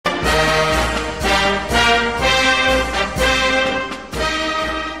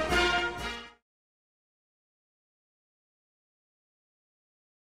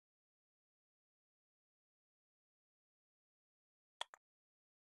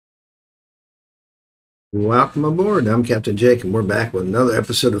Welcome aboard. I'm Captain Jake, and we're back with another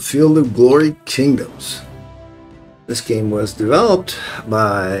episode of Field of Glory Kingdoms. This game was developed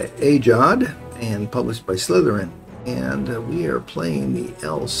by AGEOD and published by Slytherin, and we are playing the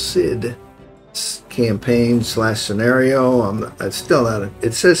El Cid campaign slash scenario. It's still not.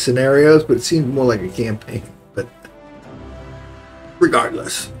 It says scenarios, but it seems more like a campaign. But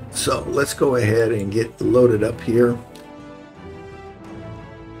regardless, so let's go ahead and get loaded up here.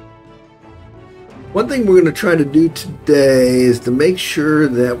 One thing we're going to try to do today is to make sure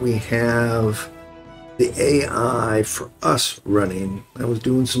that we have the AI for us running. I was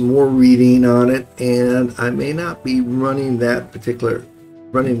doing some more reading on it, and I may not be running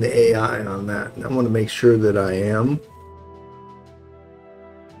the AI on that. And I want to make sure that I am.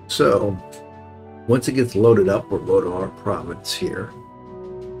 So once it gets loaded up, we'll go to our province here.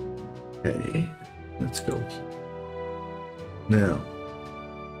 Okay, let's go. Now,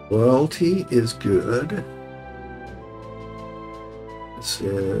 loyalty is good. This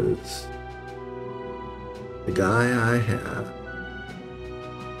is the guy I have.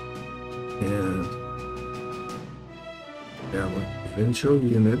 And javelin, provincial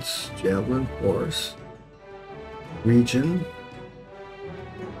units, javelin horse, region.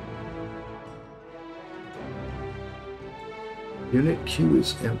 Unit Q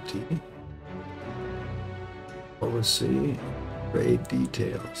is empty. Policy. Trade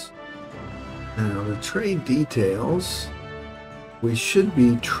details. Now the trade details, we should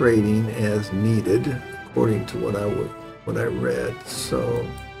be trading as needed according to what I read. So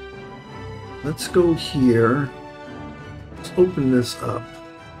let's go here. Let's open this up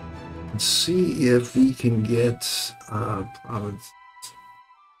and see if we can get province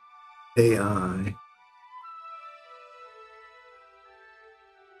AI.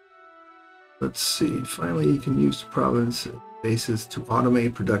 Let's see. Finally, you can use the province basis to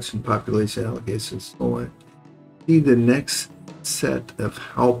automate production, population allocation, and so on. See the next set of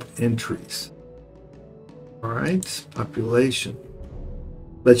help entries. All right, population.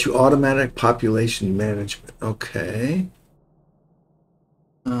 Let you automatic population management. Okay.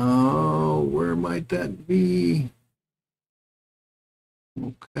 Oh, where might that be?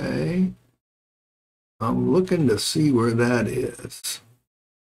 Okay. I'm looking to see where that is.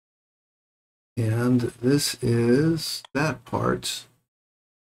 And this is that part.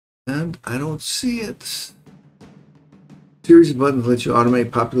 And I don't see it. Series of buttons let you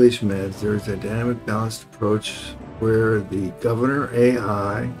automate population management. There's a dynamic balanced approach where the governor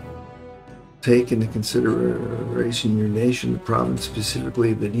AI take into consideration your nation, the province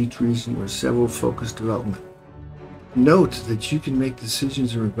specifically, then each region or several focused development. Note that you can make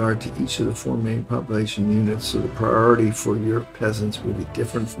decisions in regard to each of the four main population units, so the priority for your peasants will be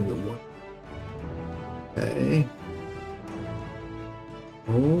different from the one. Okay.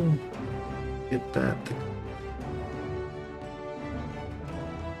 Oh, get that.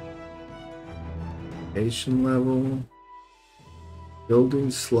 Nation level.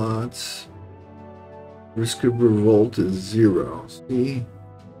 Building slots. Risk of revolt is 0. See?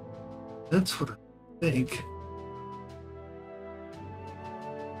 That's what I think.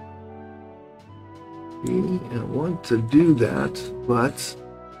 I want to do that, but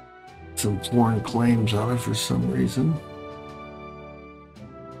some foreign claims on it for some reason.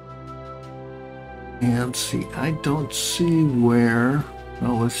 And see, I don't see where.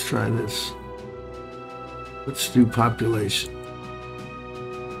 Well, let's try this. Let's do population.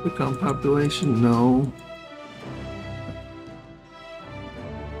 Click on population. No.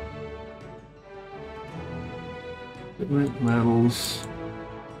 Equipment, metals.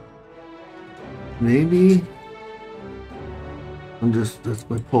 Maybe. That's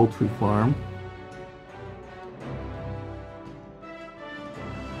my poultry farm.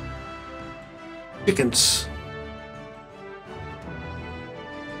 Chickens.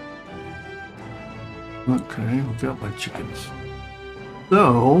 Okay, I've got my chickens.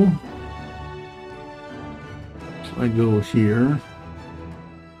 So I go here.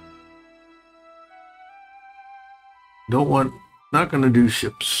 Not going to do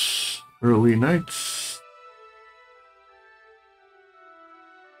ships. Early nights.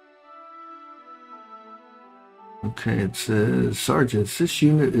 Okay, it says, Sergeants, this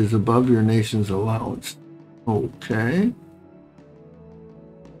unit is above your nation's allowance. Okay.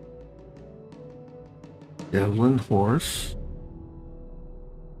 Javelin horse.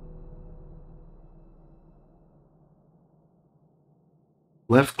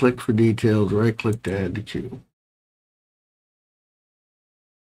 Left click for details, right click to add to queue.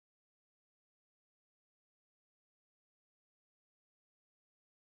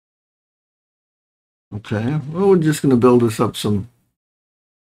 Okay, well, we're just going to build us up some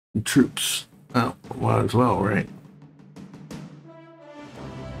troops. Oh, might as well, right?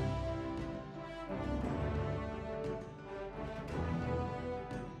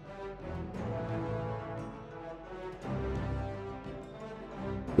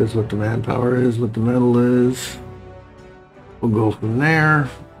 That's what the manpower is, what the metal is. We'll go from there,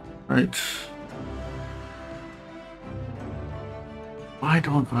 right? Why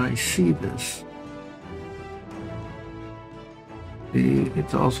don't I see this? See,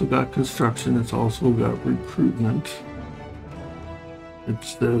 it's also got construction. It's also got recruitment. It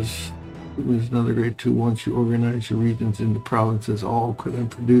says there's another grade 2. Once you organize your regions into provinces, all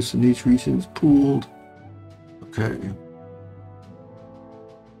equipment produced in each region is pooled. Okay.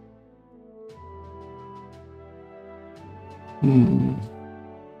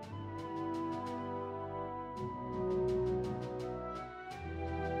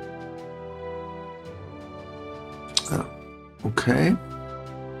 Okay.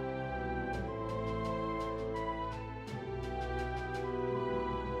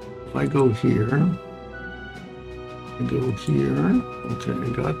 If I go here, I go here. Okay, I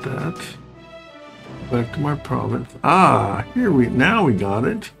got that. Back to my province. Ah, now we got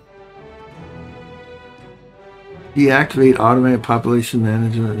it. Deactivate automatic population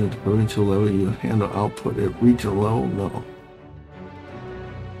management at the provincial level. You handle output at regional level. No.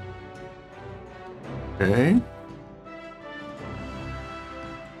 Okay.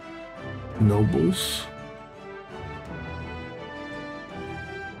 Nobles.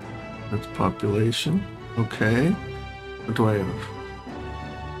 That's population. Okay. What do I have?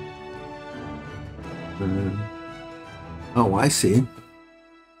 Oh, I see.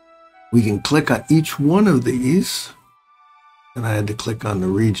 We can click on each one of these. And I had to click on the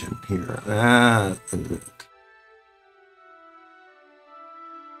region here.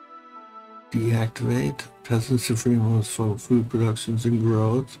 Deactivate. Peasants and freemen for food productions and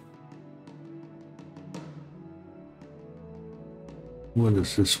growth. What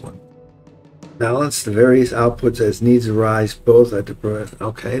is this one? Balance the various outputs as needs arise, both at the...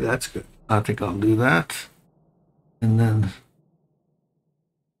 Okay, that's good. I think I'll do that. And then,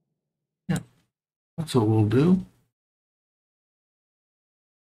 yeah, that's what we'll do.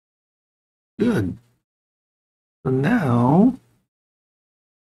 Good. So now,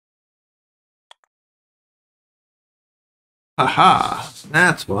 aha,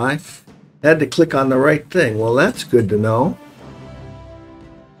 that's why. I had to click on the right thing. Well, that's good to know.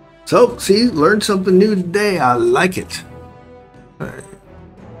 So, see, learned something new today. I like it. All right.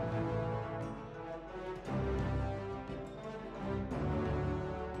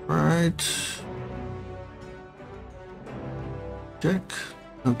 Right. Check.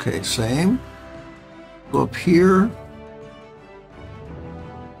 Okay, same. Go up here.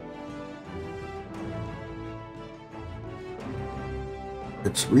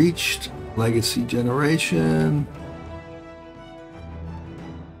 It's reached. Legacy generation.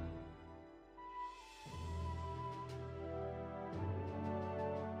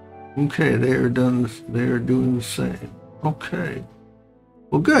 Okay, they are done. They are doing the same. Okay.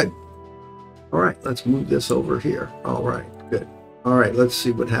 Well, good. All right, let's move this over here. All right, good. All right, let's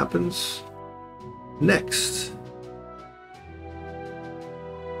see what happens next.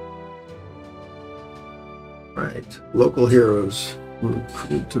 All right, local heroes. We're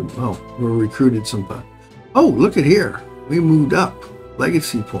recruited somebody. Oh, look at here. We moved up.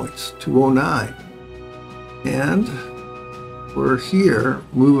 Legacy points, 209. And we're here,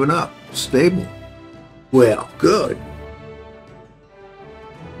 moving up. Stable. Well, good.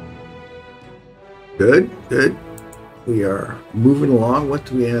 Good, good. We are moving along. What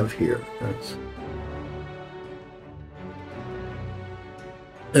do we have here?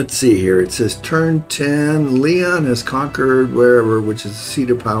 Let's see here. It says turn 10. Leon has conquered wherever, which is the seat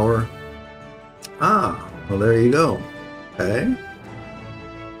of power. Ah, well, there you go. Okay.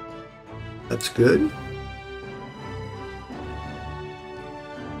 That's good.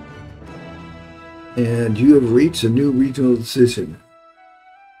 And you have reached a new regional decision.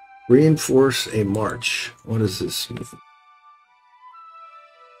 Reinforce a march. What does this mean?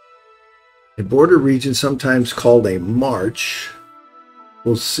 A border region, sometimes called a march,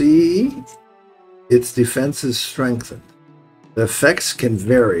 will see its defenses strengthened. The effects can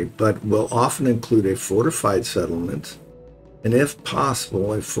vary, but will often include a fortified settlement, and if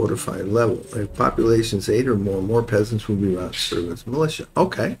possible, a fortified level. If population is 8 or more peasants will be allowed to serve as militia.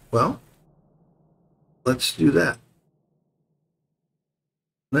 Okay, well, let's do that.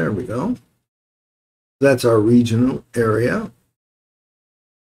 There we go. That's our regional area.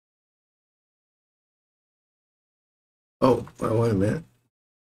 Oh, well, wait a minute.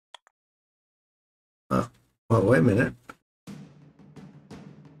 Well, wait a minute.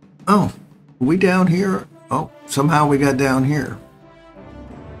 Oh, Are we down here? Oh, somehow we got down here.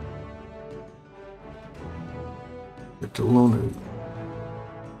 Get to Luna.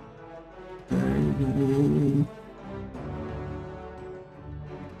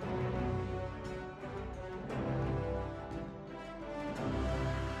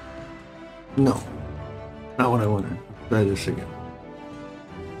 No, not what I wanted. Try this again.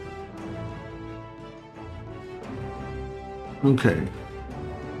 Okay.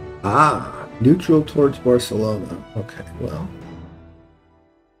 Ah, neutral towards Barcelona. Okay, well.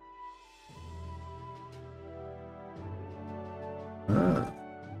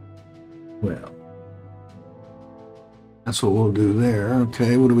 Well. That's what we'll do there.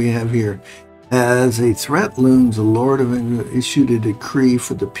 Okay, what do we have here? As a threat looms, the Lord of England issued a decree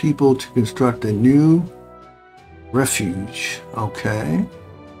for the people to construct a new refuge. Okay.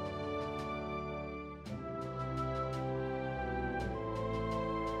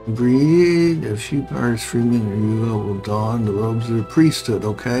 Agreed. A few Paris freemen will don the robes of the priesthood.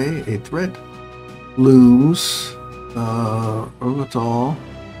 Okay. A threat looms. Urlatal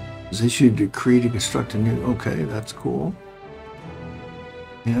has issued a decree to construct a new. Okay, that's cool.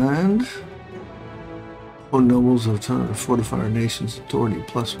 And nobles of time to fortify our nation's authority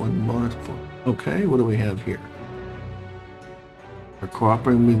 +1 bonus point. Okay, what do we have here? We're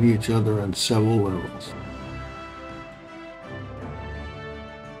cooperating with each other on several levels.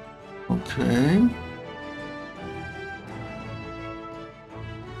 Okay.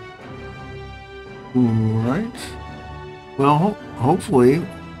 Right. Well, hopefully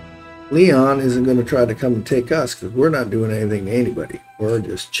Leon isn't going to try to come and take us, because we're not doing anything to anybody. We're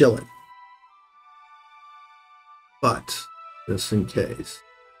just chilling. But, just in case.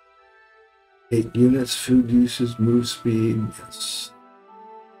 8 units, food uses, move speed, yes.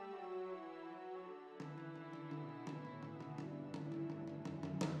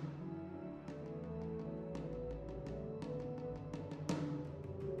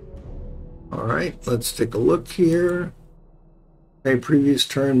 All right, let's take a look here. Okay, previous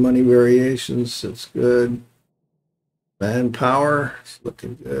turn, money variations, that's good. Manpower, it's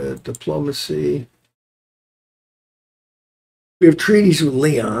looking good. Diplomacy. We have treaties with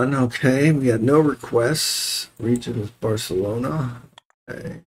Leon, okay. We got no requests. Region is Barcelona,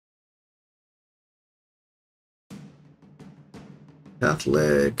 okay.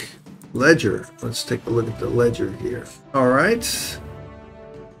 Catholic ledger. Let's take a look at the ledger here. All right.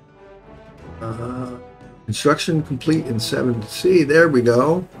 Construction complete in 7. See, there we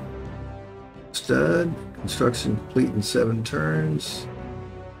go. Stud. Construction complete in 7 turns.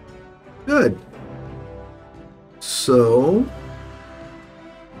 Good. So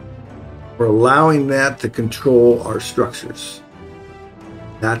we're allowing that to control our structures.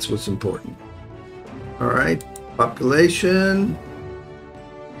 That's what's important. All right. Population.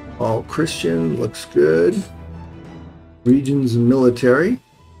 All Christian. Looks good. Regions and military.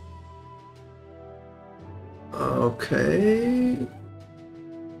 Okay.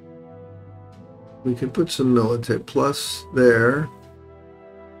 We can put some military plus there.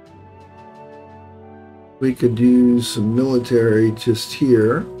 We could use some military just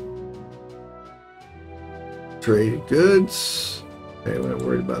here. Trade goods. Okay, we're not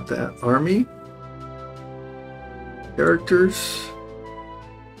worried about that. Army. Characters.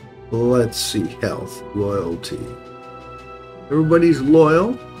 Let's see. Health. Loyalty. Everybody's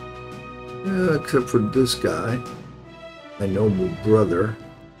loyal. Yeah, except for this guy. My noble brother.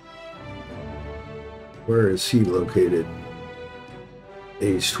 Where is he located?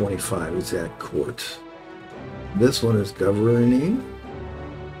 Age 25 is at court. This one is governing.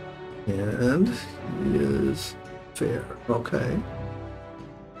 And he is fair. Okay.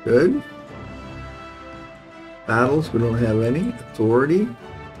 Good. Battles, we don't have any. Authority,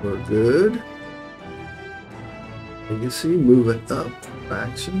 we're good. Legacy, moving up.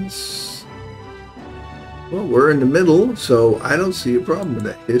 Factions. Well, we're in the middle, so I don't see a problem with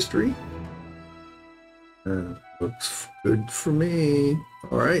that. History. Looks good for me.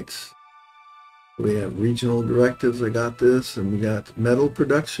 All right. We have regional directives. I got this, and we got metal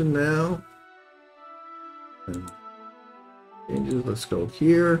production now. And changes. Let's go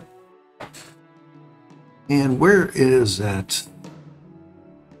here. And where is that?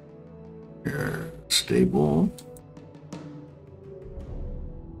 Here, stable.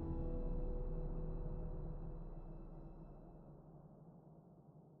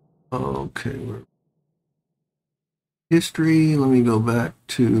 Okay, we're history. Let me go back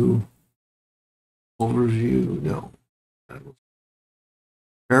to overview. No.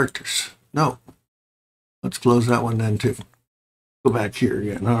 Characters. No. Let's close that one then too. Go back here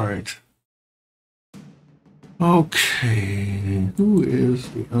again. All right. Okay, who is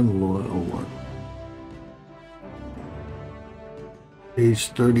the unloyal one? Age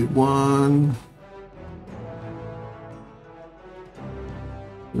 31.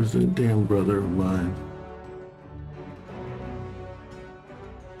 There's a damn brother of mine.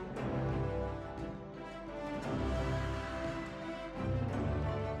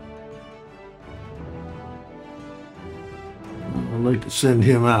 I'd like to send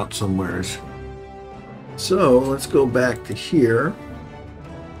him out somewheres. So let's go back to here.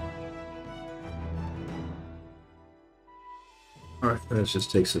 All right, that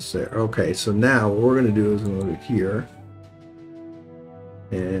just takes us there. Okay, so now what we're going to do is go to here.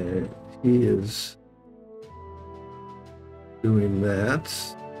 And he is doing that.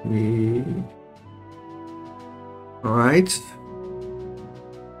 All right.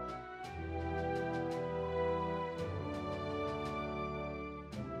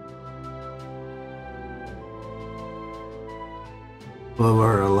 Above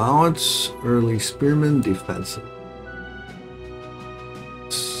our allowance, early spearman, defensive.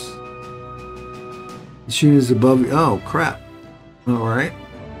 Shooting is above. Oh crap! All right.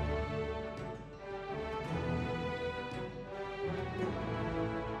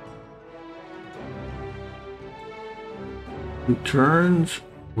 Returns,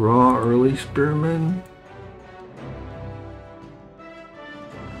 raw early spearman.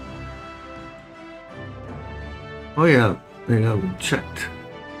 Oh yeah, they have them checked.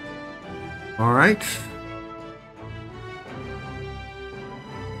 All right.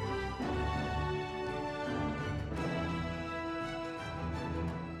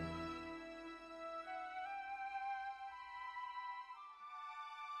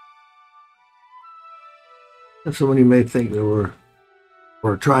 And somebody may think that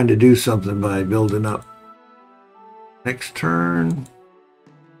we're trying to do something by building up. Next turn.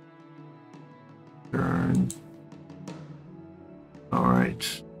 Turn. All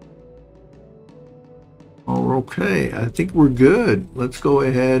right. Okay, I think we're good. Let's go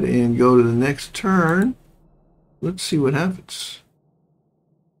ahead and go to the next turn. Let's see what happens.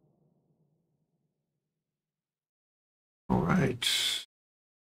 All right.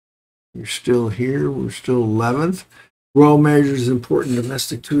 You're still here. We're still 11th. Royal marriage is important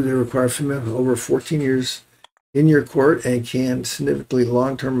domestic too. They require female over 14 years in your court and can significantly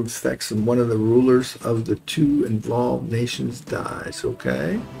long-term effects when one of the rulers of the two involved nations dies.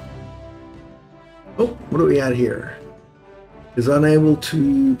 Okay. Oh, what do we got here? Is unable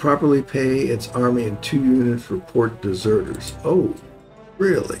to properly pay its army and 2 units report deserters. Oh,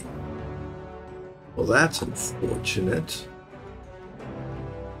 really? Well, that's unfortunate.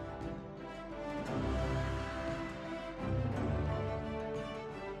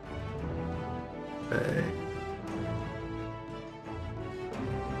 Okay.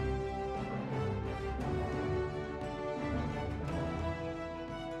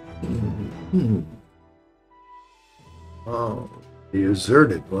 Oh,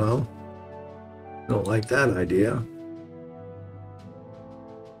 deserted. Well, don't like that idea.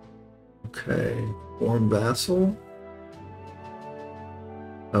 Okay, form vassal.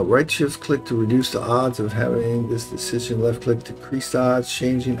 Right shift click to reduce the odds of having this decision. Left click to increase odds.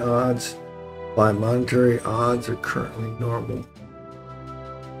 Changing odds by monetary odds are currently normal.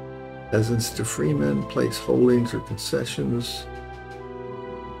 Peasants to freemen. Place holdings or concessions.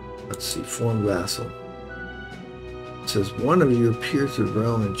 Let's see, form vassal. It says one of you appears to the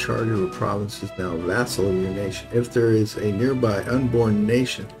realm in charge of a province is now vassal of your nation. If there is a nearby unborn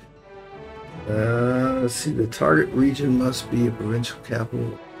nation, let's see, the target region must be a provincial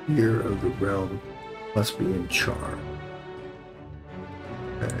capital. Here of the realm must be in charge.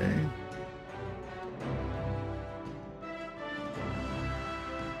 Okay.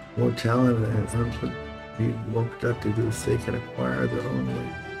 More talent and more productive if they can acquire their own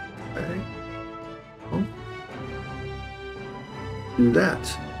way. Okay. Well, do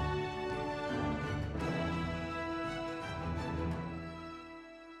that.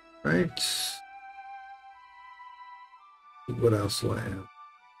 Right. What else do I have?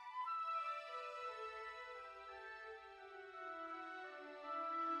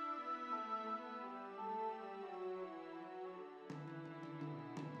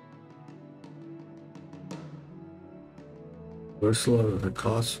 Barcelona, the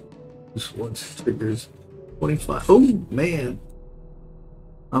cost just once figures 25. Oh man,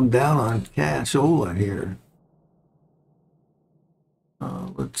 I'm down on cashola here.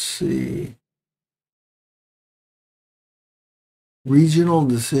 Let's see. Regional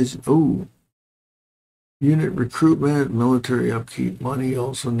decision. Oh, unit recruitment, military upkeep, money,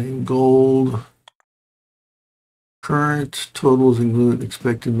 also named gold. Current totals include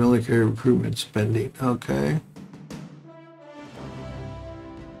expected military recruitment spending. Okay.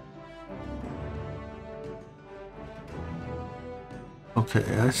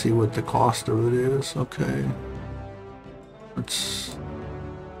 Okay, I see what the cost of it is. Okay.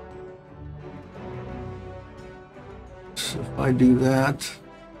 So if I do that,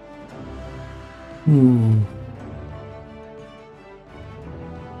 you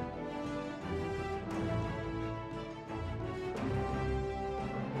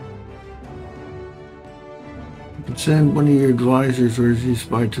can send one of your advisors or his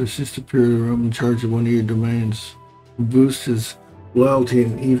spy to assist the period room in charge of one of your domains, boost his loyalty,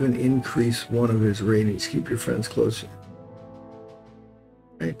 and even increase one of his ratings. Keep your friends closer.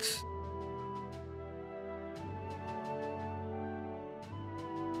 Right.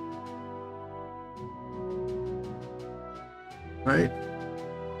 Right.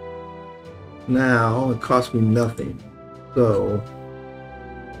 Now it cost me nothing. So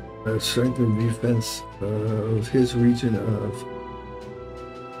strengthen defense of his region of.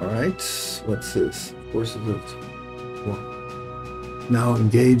 All right. What's this? Forces of. Now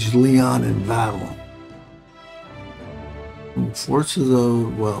engage Leon in battle. Forces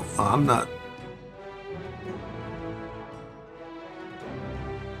of. Well, I'm not.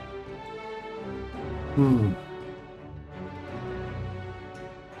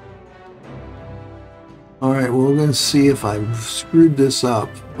 All right, well, we're going to see if I've screwed this up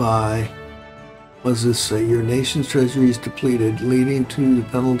by, what does this say? Your nation's treasury is depleted, leading to the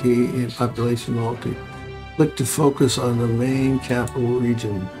penalty in population loyalty. Click to focus on the main capital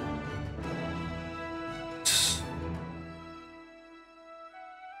region.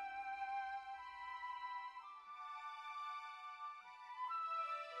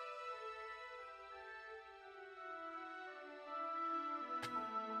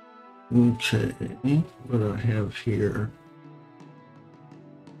 Okay, what do I have here?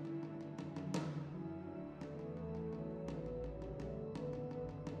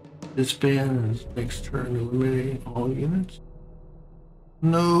 Disband is next turn, eliminating all units.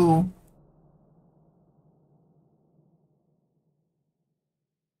 No.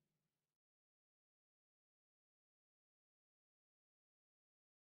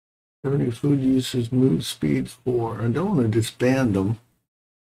 Any food uses move speed 4. I don't want to disband them.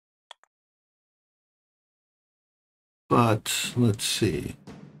 But let's see.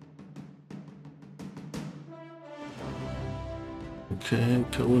 Okay,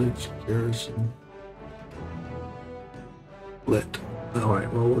 pillage, garrison. Lit. All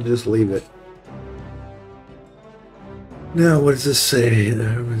right, well, we'll just leave it. Now, what does this say?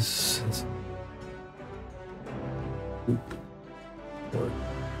 There was.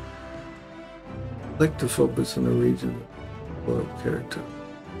 Click to focus on the region or character.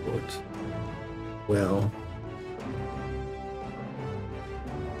 Well.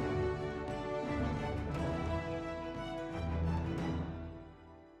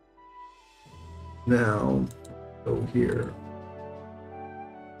 Now, go here.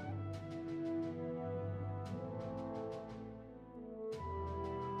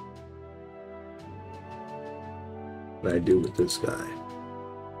 What do I do with this guy?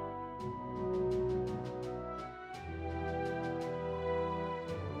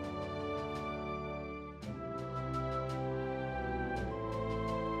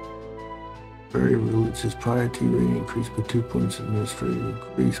 Very religious piety rating increased by 2 points, administrative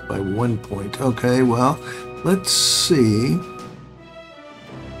increased by 1 point. Okay, well, let's see.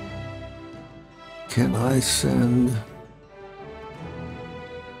 Can I send...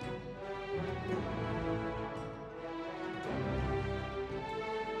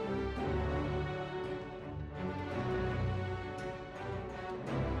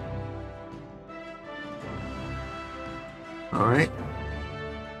 All right.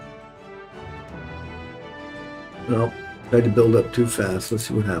 Nope, tried to build up too fast. Let's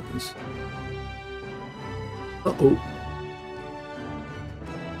see what happens. Uh-oh.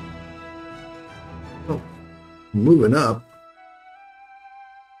 Oh, moving up.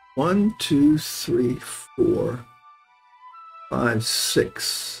 1, 2, 3, 4, 5,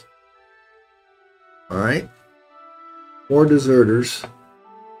 6. All right. 4 deserters.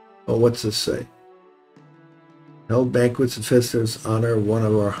 Oh, what's this say? Held banquets and festivities honor one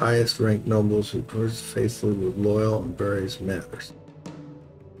of our highest ranked nobles who proves faithfully with loyal in various matters.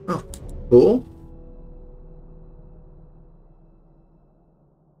 Oh, cool.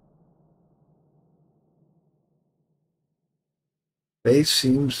 Base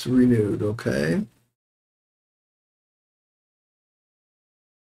seems renewed, okay.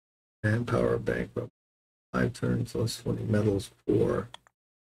 Manpower bankrupt. 5 turns, plus 20 medals, 4.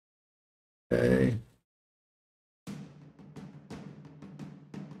 Okay.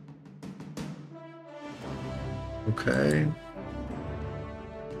 Okay.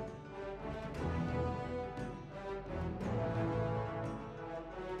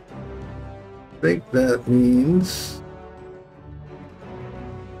 think that means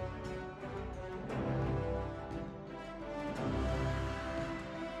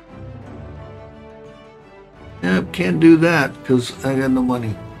yeah, can't do that because I got no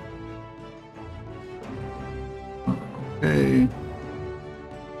money. Okay.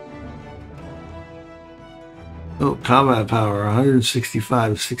 Oh, combat power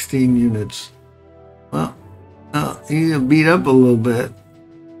 165, 16 units. Well, you get beat up a little bit.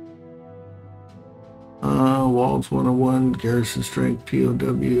 Walls 101, garrison strength,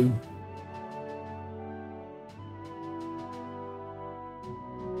 POW.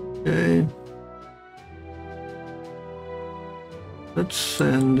 Okay. Let's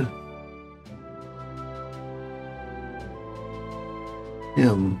send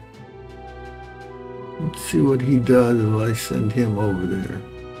him. Let's see what he does if I send him over there.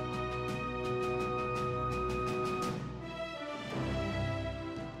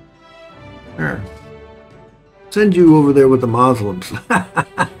 There. Send you over there with the Muslims.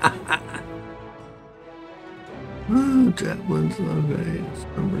 Oh, javelins, okay.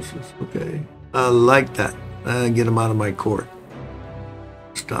 Numbers, okay. I like that. Get him out of my court.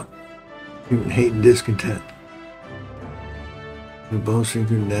 Stop. Even hate and discontent. The boasting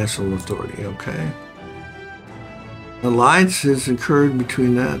through national authority, okay. Alliance has occurred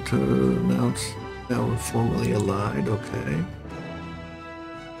between that to announce that we're formally allied, okay.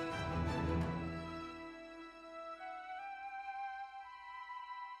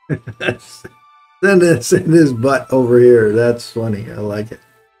 Send his butt over here. That's funny. I like it.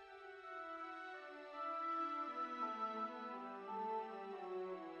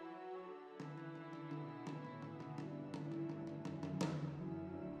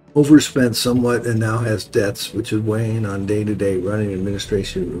 Overspent somewhat and now has debts, which is weighing on day-to-day running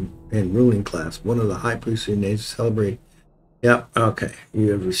administration and ruling class. One of the high priestly nations celebrate. Yep. Okay.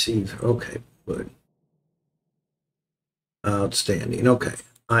 You have received. Okay. Good. Outstanding. Okay.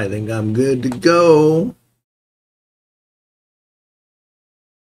 I think I'm good to go.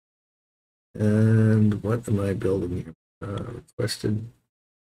 And what am I building here? Requested.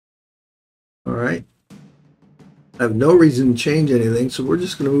 All right. I have no reason to change anything, so we're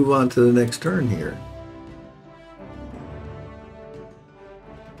just going to move on to the next turn here.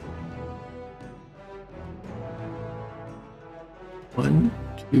 One,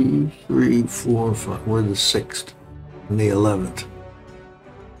 two, three, four, five. We're the 6th and the 11th.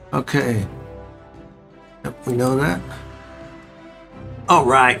 Okay. Yep, we know that. All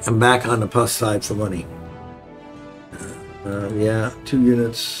right, I'm back on the plus side for money. Yeah, 2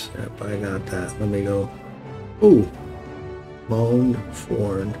 units. Yep, I got that. Let me go. Ooh, Moan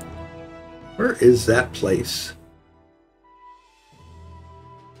Foreign. Where is that place?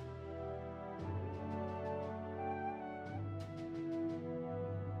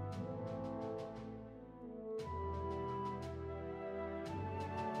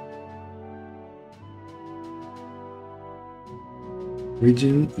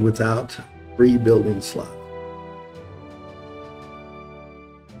 Region without free building slot.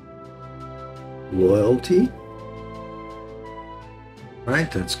 Loyalty.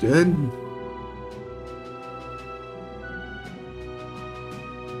 Right, that's good.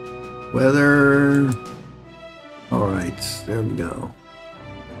 Weather. All right, there we go.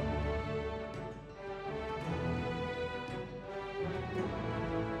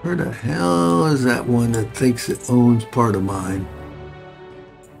 Where the hell is that one that thinks it owns part of mine?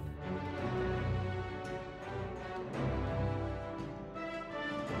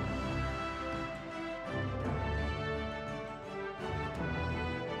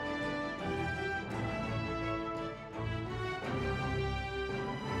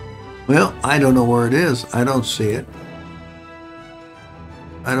 Well, I don't know where it is. I don't see it.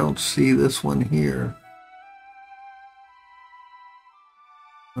 I don't see this one here.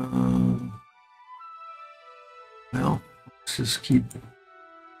 Well, let's just keep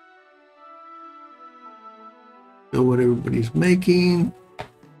show what everybody's making.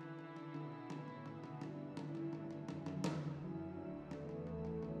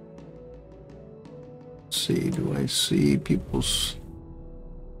 Let's see, do I see people's...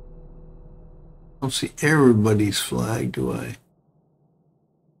 I don't see everybody's flag, do I?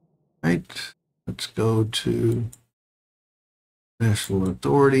 Right, let's go to national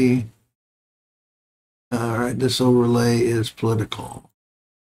authority. All right, this overlay is political.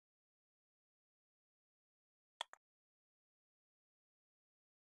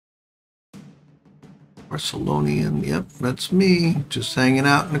 Barcelonian, yep, that's me, just hanging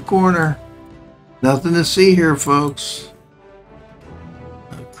out in the corner. Nothing to see here, folks.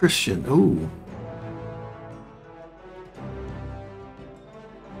 Christian, ooh.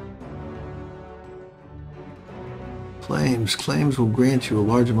 Claims. Claims will grant you a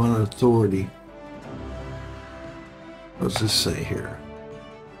large amount of authority. What does this say here?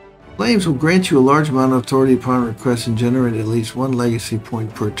 Claims will grant you a large amount of authority upon request and generate at least one legacy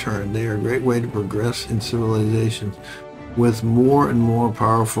point per turn. They are a great way to progress in civilization with more and more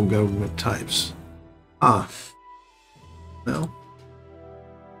powerful government types. Ah. Well.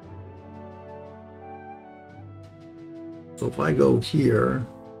 So if I go here,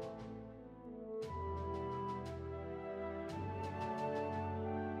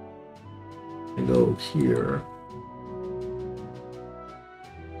 I go here.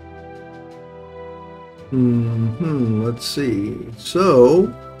 Let's see.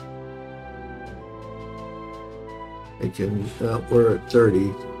 So I can. We're at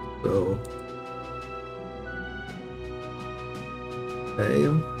 30. So okay.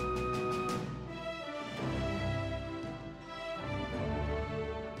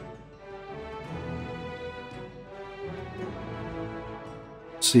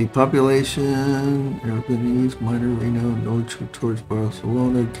 See, population, Aragonese, minor Reno, no troop towards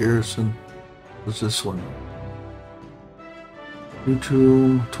Barcelona, garrison. What's this one?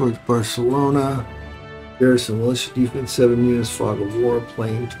 Neutral towards Barcelona, garrison, militia defense 7 units, fog of war,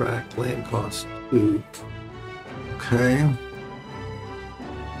 plane track, land cost 2. Okay.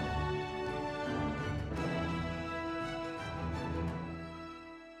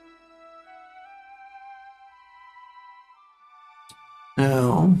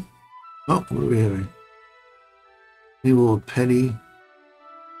 Now, oh, what are we having? Naval petty.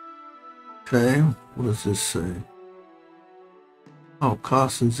 Okay, what does this say? Oh,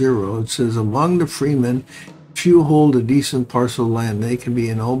 cost is 0. It says among the freemen, if you hold a decent parcel of land, they can be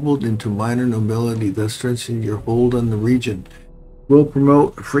ennobled into minor nobility, thus strengthening your hold on the region. We'll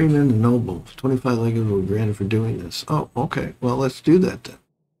promote freemen and nobles. 25 legacies were granted for doing this. Oh, okay. Well, let's do that then.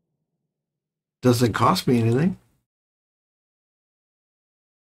 Doesn't cost me anything.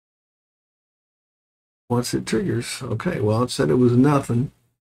 Once it triggers. Okay, well, it said it was nothing.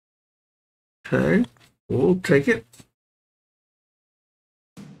 Okay, we'll take it.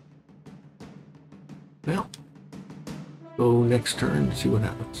 Well, go next turn and see what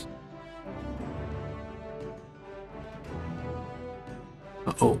happens.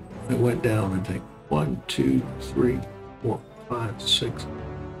 Uh-oh, it went down, I think. 1, 2, 3, 4, 5, 6.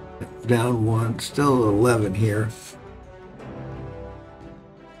 Down 1, still 11 here.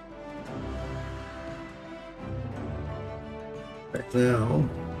 Right now,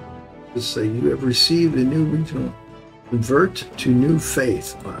 just say you have received a new regional. Convert to new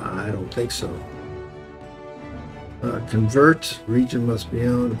faith. I don't think so. Convert, region must be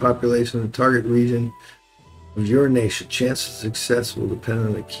owned. The population of the target region of your nation. Chance of success will depend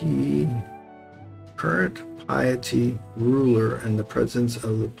on the key, current piety, ruler, and the presence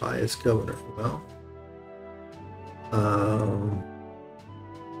of the pious governor. Well,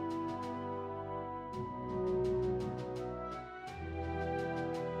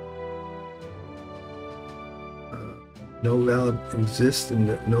 no valid exists and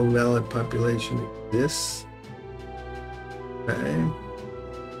no valid population exists. Okay.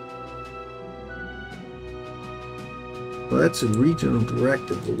 Well, that's a regional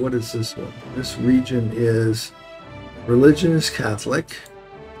directive, but what is this one? This region is religion is Catholic.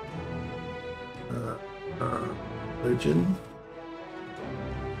 Religion,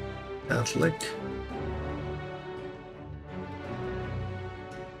 Catholic.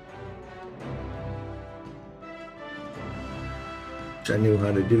 Which I knew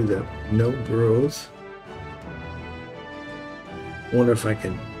how to do that. No growth. Wonder if I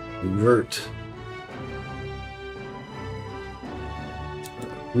can convert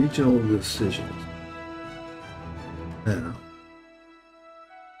regional decisions. Now,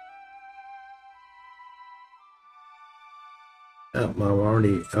 I'm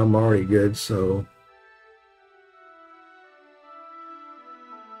already good, so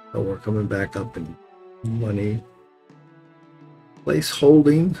we're coming back up in money. Place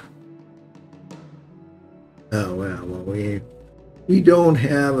holding. Oh well, we don't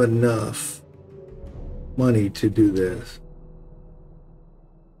have enough money to do this.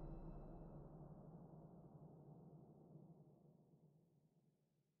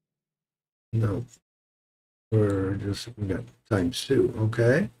 No, we got ×2.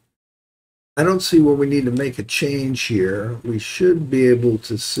 Okay. I don't see where we need to make a change here. We should be able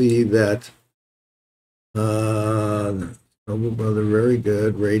to see that noble brother, very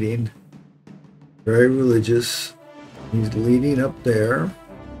good rating, very religious. He's leading up there.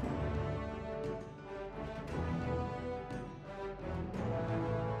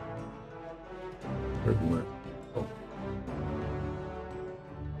 Oh.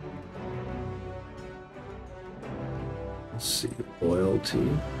 Let's see, loyalty.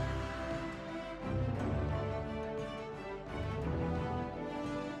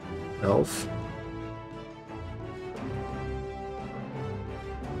 Health.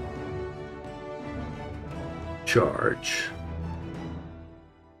 Charge.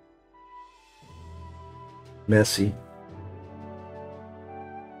 Messy.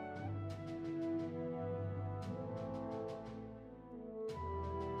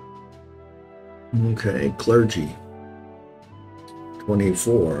 Okay, clergy.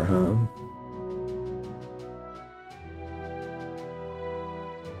 24, huh?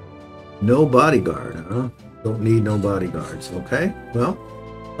 No bodyguard, huh? Don't need no bodyguards. Okay, well,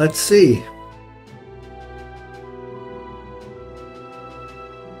 let's see.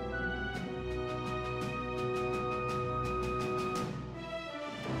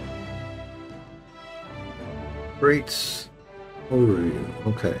 Great overview.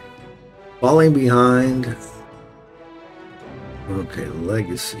 Okay. Falling behind. Okay,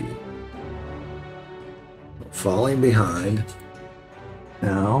 legacy. Falling behind.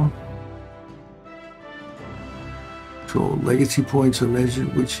 Now. Control legacy points are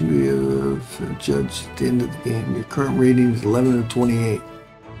measured, which you have judged at the end of the game. Your current rating is 11 of 28.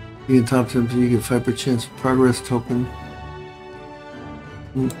 You get top 10, you get 5% chance of progress token.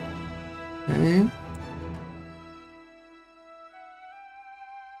 Okay.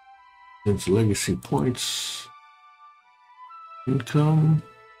 It's legacy points. Income.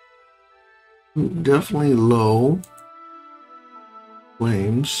 Definitely low.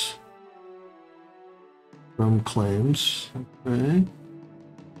 Claims. From claims. Okay.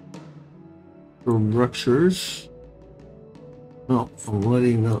 From ruptures. No, I'm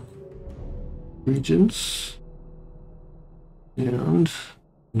letting up regions. And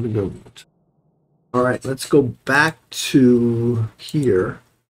the government. All right, let's go back to here.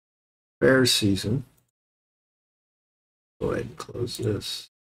 Fair season. Go ahead and close this.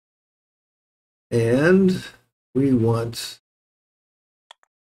 And we want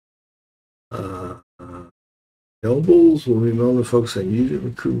nobles will be known to focus on unit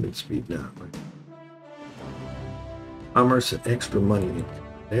recruitment speed now. Commerce and extra money.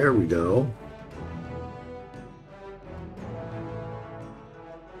 There we go.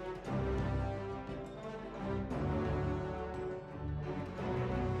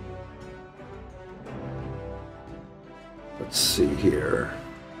 Let's see here.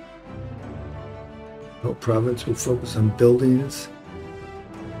 No province will focus on buildings.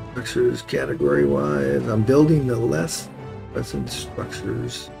 Structures category-wise. I'm building the less present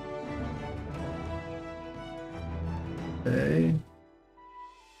structures. Okay.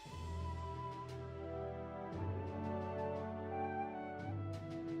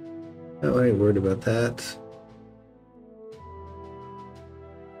 No, I ain't worried about that.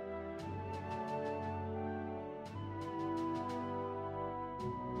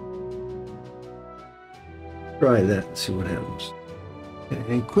 Try that and see what happens.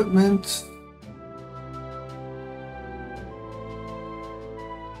 Okay, equipment.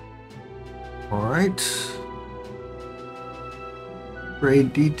 All right.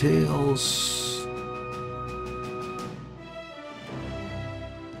 Trade details.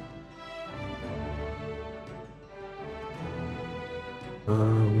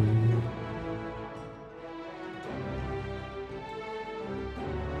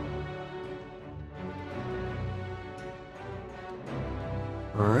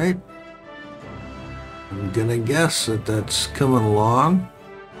 All right. I'm gonna guess that that's coming along.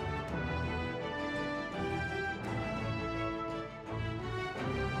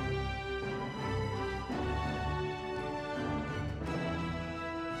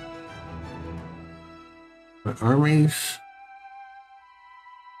 My armies.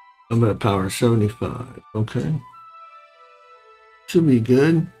 Combat power 75. Okay. Should be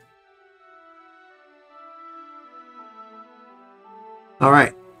good. All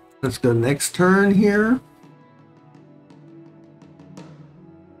right. Let's go next turn here.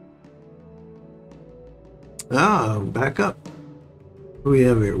 Back up. What do we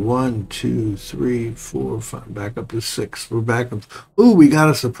have here? 1, 2, 3, 4, 5. Back up to 6. We're back up. Ooh, we got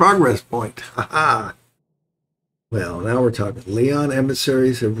us a progress point. Haha. Well, now we're talking. Leon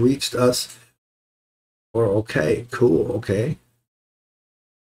emissaries have reached us. Or okay, cool, okay.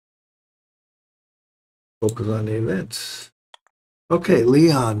 Focus on the events. Okay,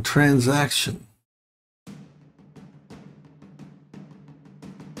 Leon transaction.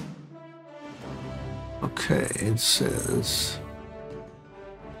 Okay, it says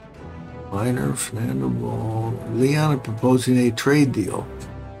minor Fernando Ball. Leon are proposing a trade deal.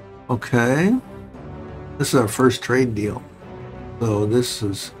 Okay. This is our first trade deal. So this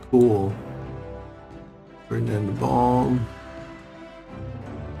is cool. Bring down the bomb.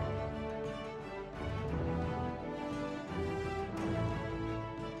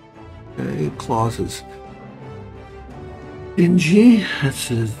 Okay, clauses. In G, that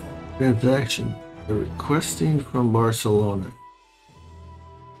says transaction. They're requesting from Barcelona.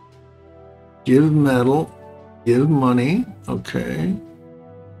 Give metal, give money. Okay.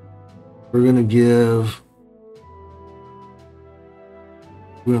 We're going to give.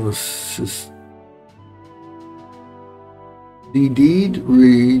 We're going to the deed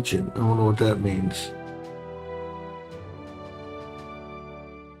region. I don't know what that means.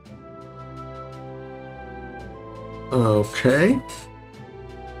 Okay.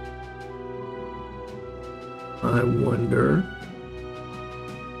 I wonder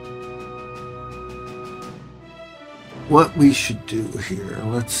what we should do here.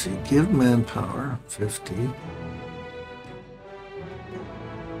 Let's see. Give manpower 50.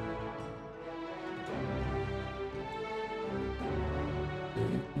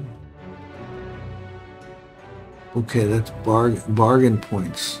 Okay, that's bargain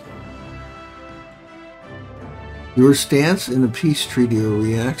points. Your stance in the peace treaty or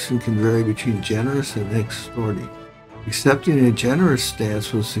reaction can vary between generous and extorting. Accepting a generous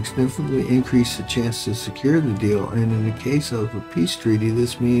stance will significantly increase the chance to secure the deal, and in the case of a peace treaty,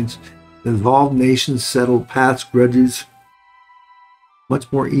 this means involved nations settle past grudges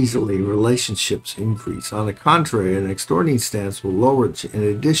much more easily. Relationships increase. On the contrary, an extorting stance will lower it. In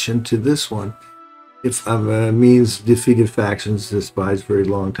addition to this one, if means defeated factions, despise very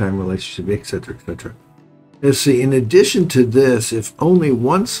long-time relationship, etc., etc. Let's see, in addition to this, if only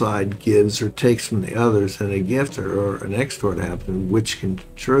one side gives or takes from the others, then a gift or an extort happens, which can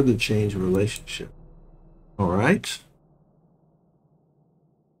ensure the change of relationship. All right?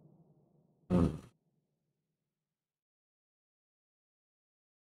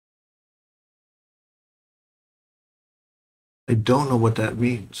 I don't know what that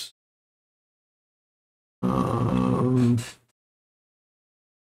means.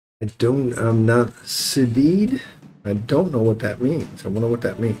 I'm not Sidid. I don't know what that means. I wonder what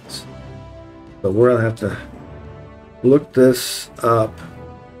that means. So we're gonna have to look this up.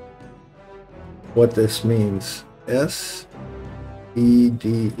 What this means? SEDE.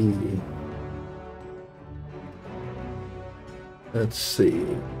 Let's see.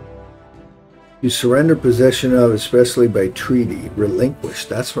 You surrender possession of, especially by treaty. Relinquish.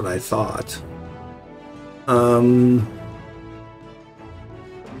 That's what I thought.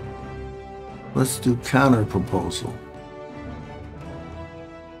 Let's do counter proposal.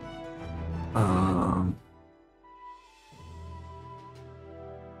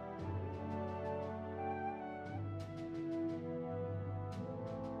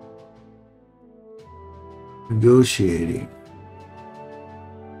 Negotiating.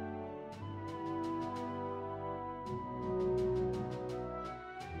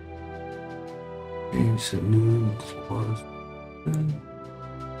 Change the new clause.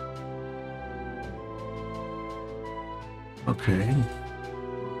 Okay.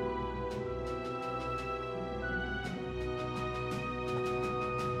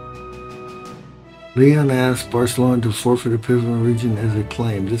 Leon asked Barcelona to forfeit a pivotal region as a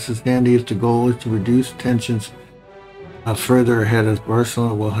claim. This is handy if the goal is to reduce tensions further ahead, as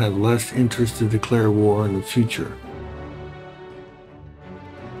Barcelona will have less interest to declare war in the future.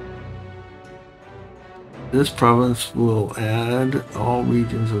 This province will add all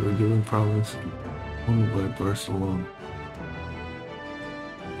regions of a given province owned by Barcelona.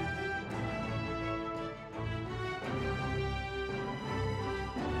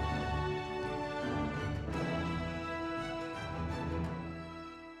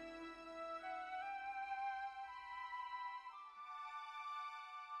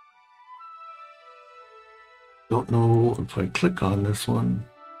 Don't know if I click on this one.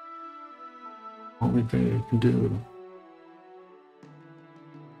 Only thing I can do.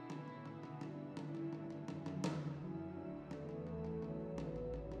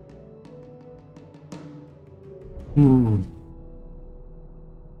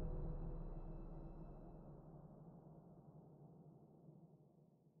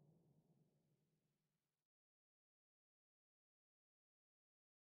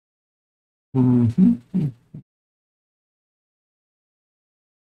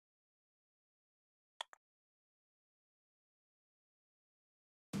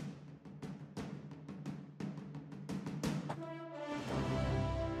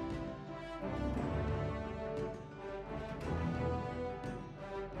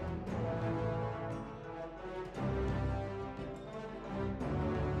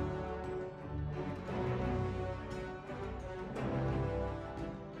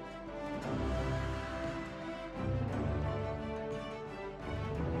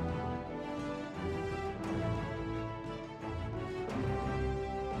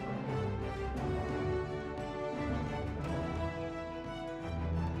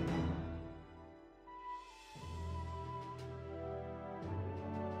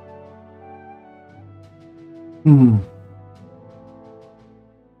 Hmm.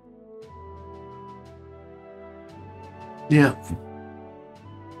 Yeah.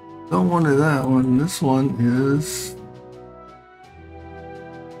 Don't want that one. This one is.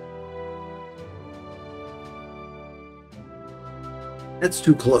 It's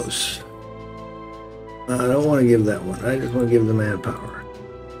too close. I don't want to give that one. I just want to give the manpower.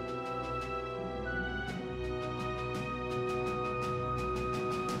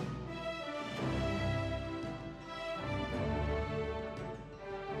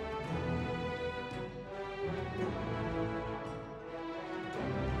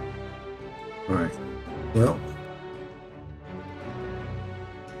 All right. Well.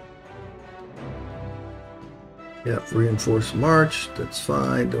 Yeah, reinforced march. That's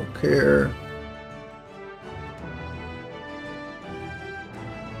fine. Don't care.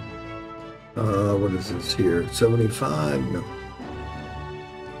 What is this here? 75? No.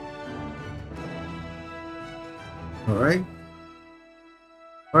 All right.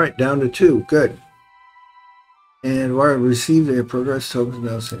 All right, down to 2. Good. And we received a progress token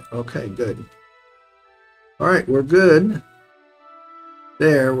now. Okay, good. All right, we're good.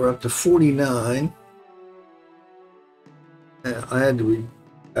 There, we're up to 49. I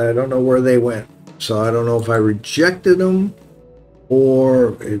don't know where they went. So I don't know if I rejected them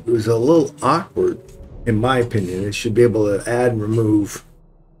or it was a little awkward, in my opinion. It should be able to add and remove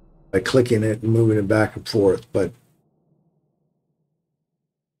by clicking it and moving it back and forth. But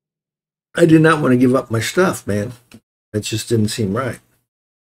I did not want to give up my stuff, man. It just didn't seem right.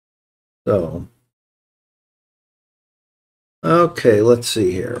 So, okay, let's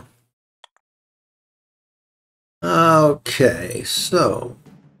see here. Okay, so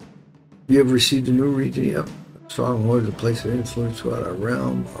you have received a new region. Yep. Strong words to place of influence throughout our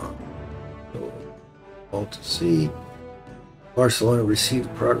realm. Baltic Sea. Barcelona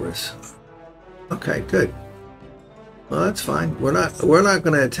received progress. Okay, good. Well, that's fine. We're not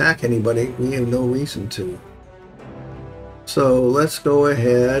going to attack anybody. We have no reason to. So let's go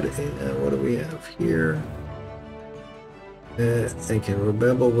ahead and what do we have here? And can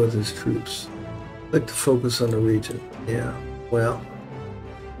rebel with his troops. Like to focus on the region. Yeah. Well,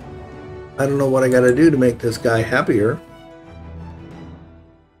 I don't know what I got to do to make this guy happier.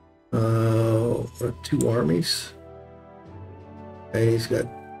 2 armies. Okay, he's got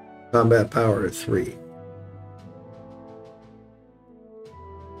combat power at 3.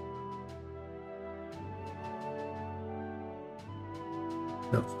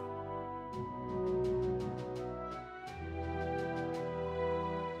 No.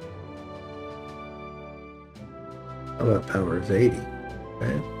 Combat power is 80.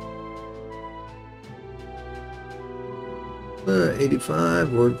 Okay.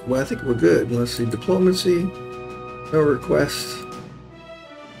 85. Well, I think we're good. Let's see. Diplomacy. No requests.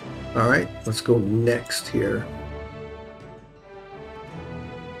 All right. Let's go next here.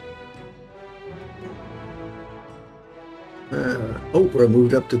 We're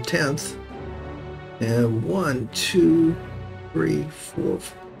moved up to 10th. And 1, 2, 3, 4.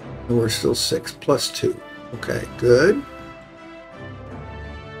 And we're still 6 plus 2. Okay, good.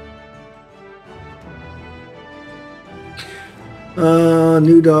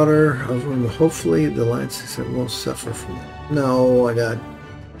 New daughter of him. Hopefully the alliance won't suffer from it. No, I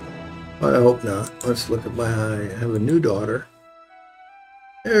hope not. Let's look at I have a new daughter.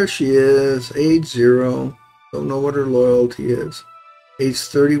 There she is, age 0. Don't know what her loyalty is. Age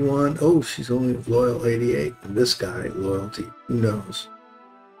 31. Oh, she's only loyal 88. And this guy, loyalty, who knows?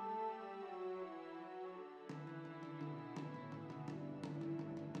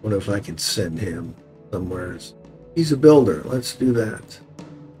 What if I can send him somewhere? He's a builder. Let's do that.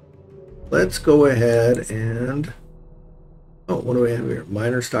 Let's go ahead and... Oh, what do we have here?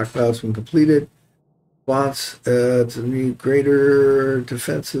 Minor stockpiles been completed. Wants to need greater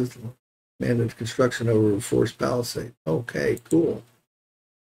defensive managed construction over a forced palisade. Okay, cool.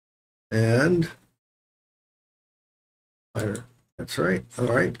 And minor. That's right. All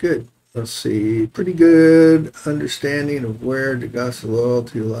right, good. Let's see. Pretty good understanding of where Degas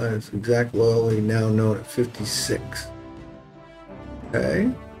loyalty lies. Exact loyalty now known at 56.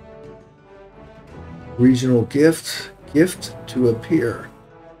 Okay. Regional gift. Gift to appear.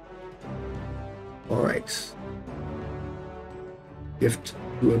 All right. Gift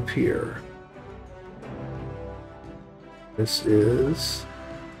to appear. This is...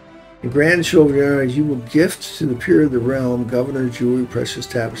 In grand show of your eyes, you will gift to the peer of the realm, governor, jewelry, precious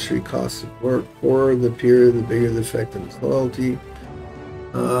tapestry, cost of work, or the peer, the bigger the effect of his loyalty.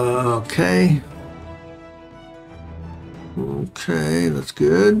 Okay. Okay, that's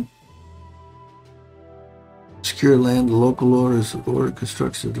good. Secure land, the local orders, order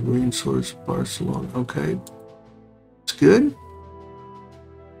construction of the marine source, Barcelona. Okay. It's good.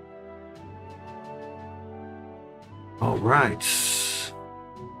 All right.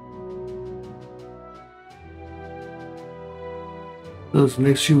 Those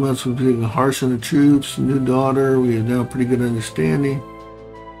next few months we'll be taking harsh on the troops, new daughter. We have now pretty good understanding.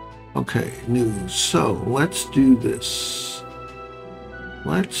 Okay, news. So let's do this.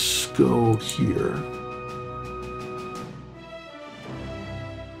 Let's go here.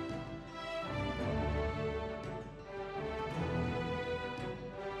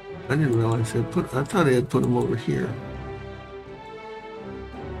 I didn't realize I thought I had put them over here.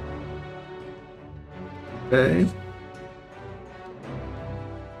 Okay.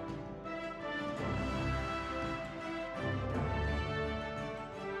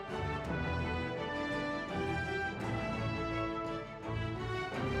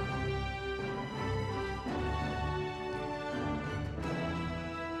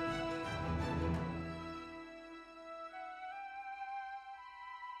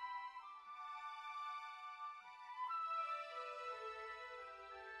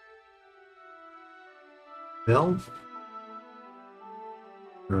 Well,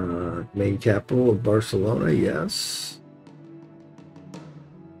 main capital of Barcelona, yes.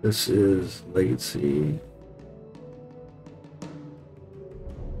 This is legacy.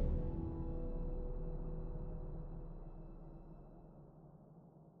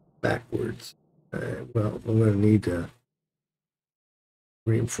 Backwards. Well, I'm going to need to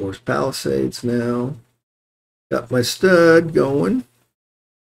reinforce palisades now. Got my stud going.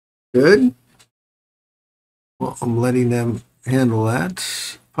 Good. Well, I'm letting them handle that.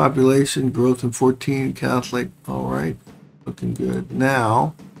 Population growth in 14, Catholic. All right. Looking good.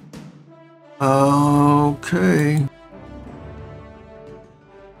 Now, okay.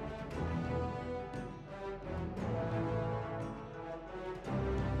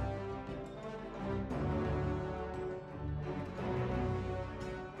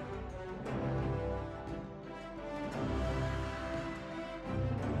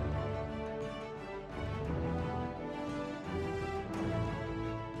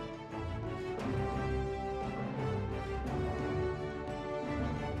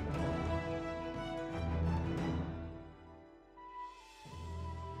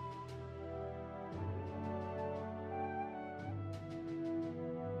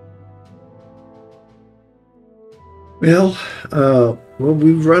 Well,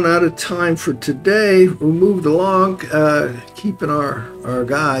 we've run out of time for today. We moved along, keeping our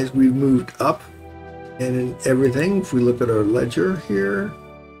guys. We've moved up and in everything. If we look at our ledger here,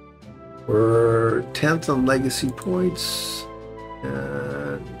 we're 10th on legacy points.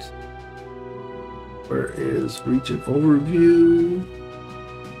 And where is region overview?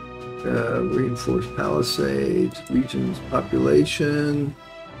 Reinforced palisades, regions population.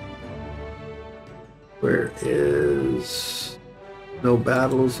 Where is no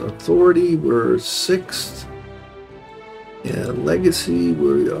battles authority? We're 6th. And legacy,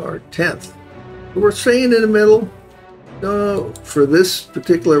 we are 10th. We're staying in the middle. No, for this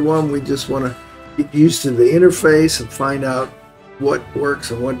particular one, we just want to get used to the interface and find out what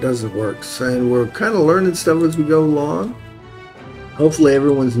works and what doesn't work. And we're kind of learning stuff as we go along. Hopefully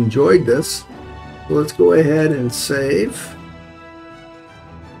everyone's enjoyed this. So let's go ahead and save.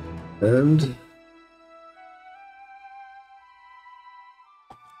 And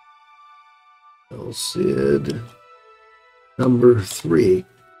Sid number 3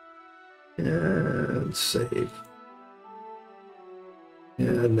 and save.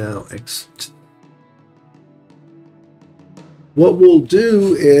 And now what we'll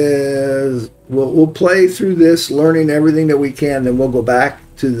do is we'll play through this, learning everything that we can, then we'll go back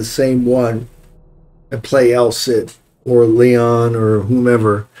to the same one and play El Cid or Leon or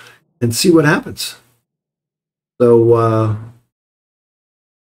whomever and see what happens. So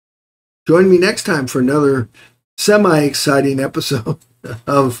join me next time for another semi-exciting episode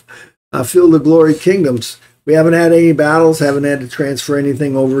of Field of Glory Kingdoms. We haven't had any battles, haven't had to transfer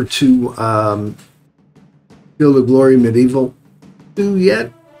anything over to Field of Glory Medieval 2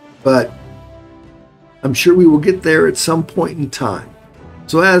 yet, but I'm sure we will get there at some point in time.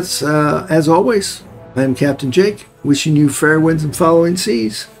 So as always, I'm Captain Jake, wishing you fair winds and following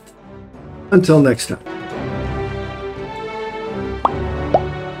seas. Until next time.